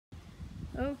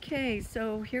Okay,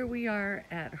 so here we are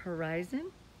at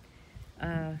Horizon,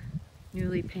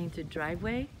 newly painted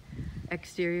driveway.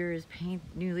 Exterior is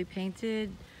newly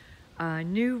painted,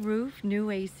 new roof, new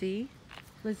AC.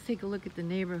 Let's take a look at the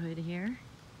neighborhood here.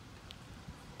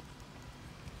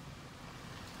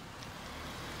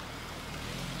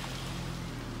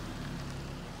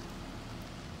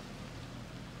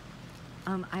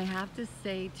 I have to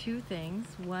say two things.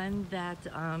 One, that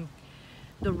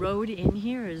the road in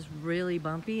here is really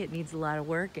bumpy. It needs a lot of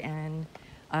work, and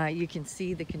you can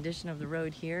see the condition of the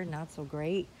road here, not so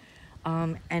great.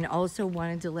 And also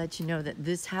wanted to let you know that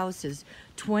this house is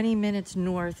 20 minutes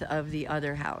north of the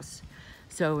other house.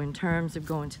 So in terms of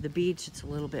going to the beach, it's a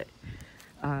little bit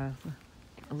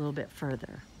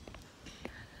further.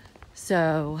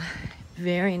 So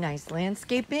very nice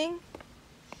landscaping.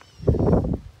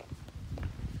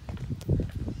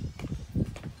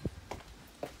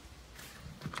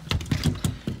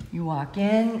 You walk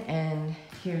in and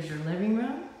here's your living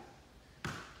room.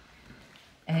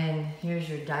 And here's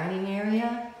your dining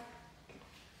area.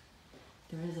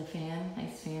 There is a fan,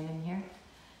 nice fan in here.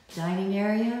 Dining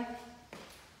area.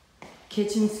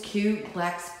 Kitchen's cute,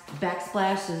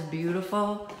 backsplash is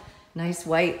beautiful. Nice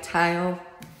white tile,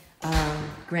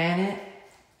 granite.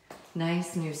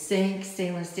 Nice new sink,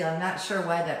 stainless steel. I'm not sure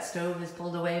why that stove is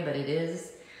pulled away, but it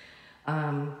is.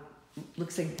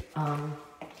 Looks like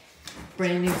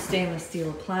brand new stainless steel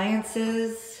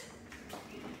appliances.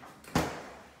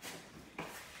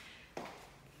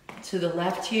 To the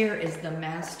left here is the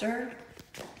master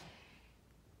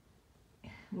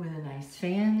with a nice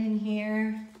fan in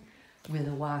here, with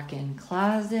a walk-in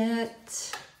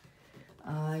closet.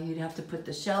 You'd have to put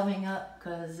the shelving up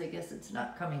because I guess it's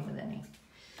not coming with any.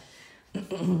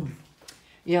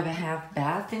 You have a half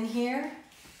bath in here.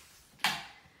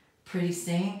 Pretty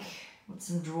sink with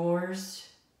some drawers.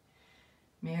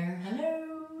 Mirror,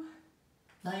 hello,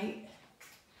 light.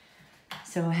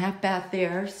 So a half bath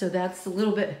there. So that's a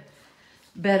little bit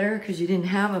better because you didn't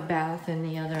have a bath in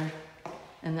the other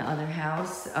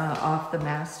house off the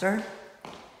master.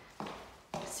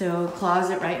 So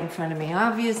closet right in front of me,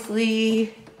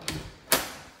 obviously.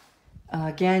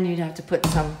 Again, you'd have to put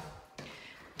some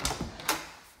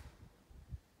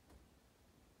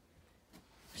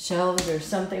shelves or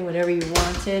something, whatever you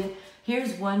wanted.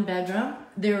 Here's one bedroom.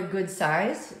 They're a good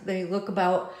size. They look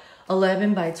about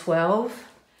 11 by 12.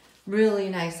 Really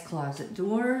nice closet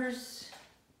doors.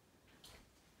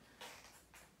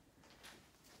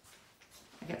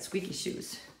 I got squeaky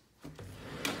shoes.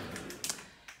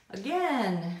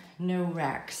 Again, no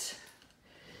racks.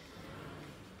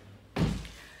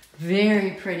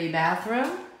 Very pretty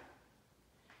bathroom.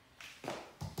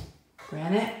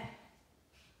 Granite.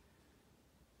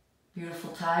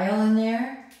 Beautiful tile in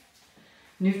there.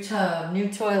 New tub, new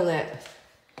toilet.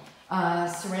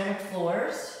 Ceramic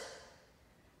floors.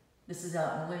 This is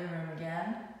out in the living room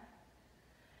again.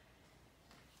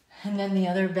 And then the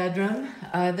other bedroom.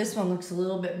 This one looks a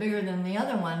little bit bigger than the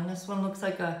other one. This one looks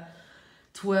like a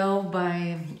 12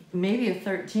 by maybe a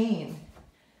 13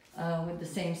 with the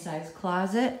same size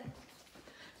closet.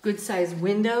 Good size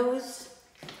windows.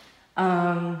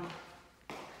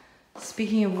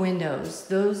 Speaking of windows,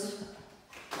 those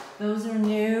are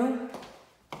new.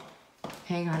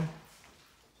 Hang on.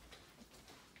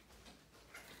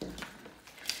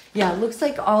 Yeah, it looks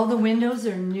like all the windows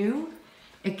are new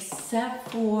except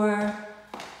for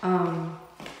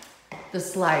the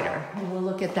slider. And we'll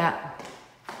look at that.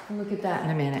 We'll look at that in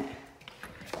a minute.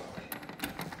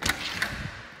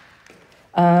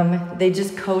 They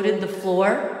just coated the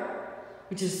floor,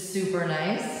 which is super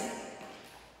nice.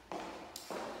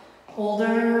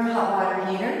 Older hot water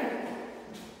heater.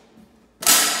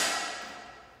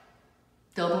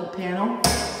 Double panel,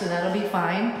 so that'll be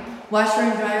fine. Washer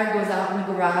and dryer goes out in the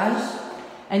garage.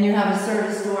 And you have a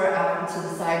service door out into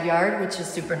the side yard, which is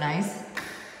super nice.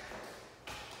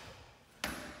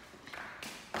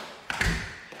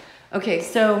 Okay,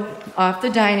 so off the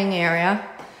dining area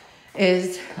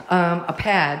is a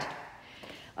pad.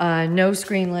 No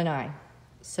screen lanai.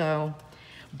 So,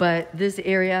 but this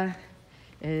area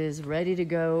is ready to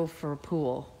go for a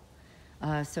pool.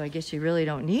 So I guess you really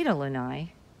don't need a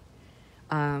lanai.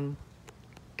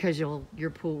 Because your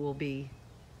pool will be,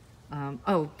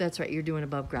 oh, that's right, you're doing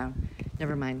above ground.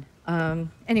 Never mind.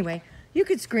 Anyway, you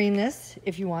could screen this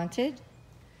if you wanted.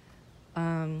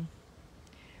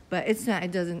 But it's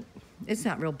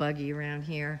not real buggy around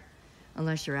here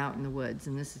unless you're out in the woods,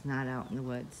 and this is not out in the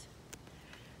woods.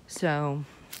 So,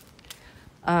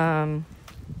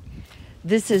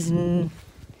 this is,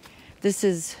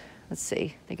 let's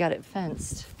see, they got it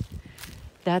fenced.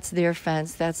 That's their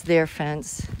fence, that's their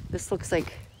fence. This looks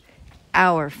like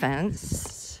our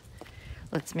fence.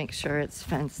 Let's make sure it's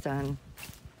fenced on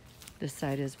this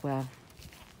side as well.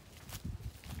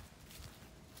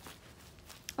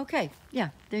 Okay, yeah,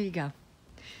 there you go.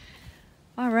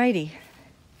 Alrighty.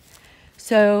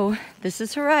 So this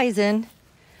is Horizon.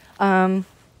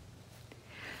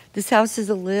 This house is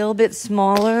a little bit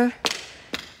smaller.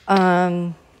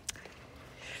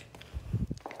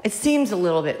 It seems a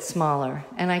little bit smaller,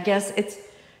 and I guess it's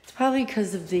probably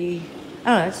because of the, I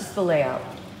don't know, it's just the layout.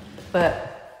 But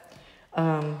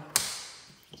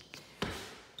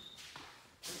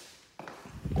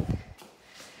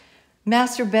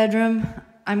master bedroom,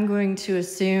 I'm going to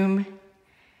assume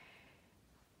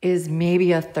is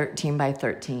maybe a 13 by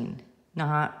 13,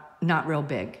 not real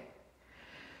big.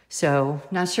 So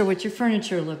not sure what your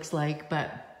furniture looks like, but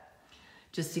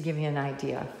just to give you an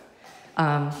idea.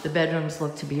 The bedrooms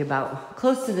look to be about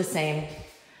close to the same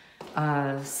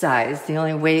size. The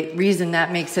only reason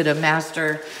that makes it a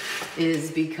master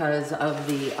is because of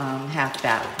the half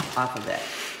bath off of it.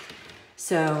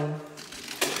 So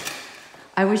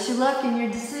I wish you luck in your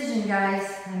decision,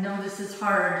 guys. I know this is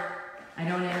hard. I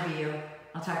don't envy you.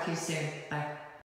 I'll talk to you soon. Bye.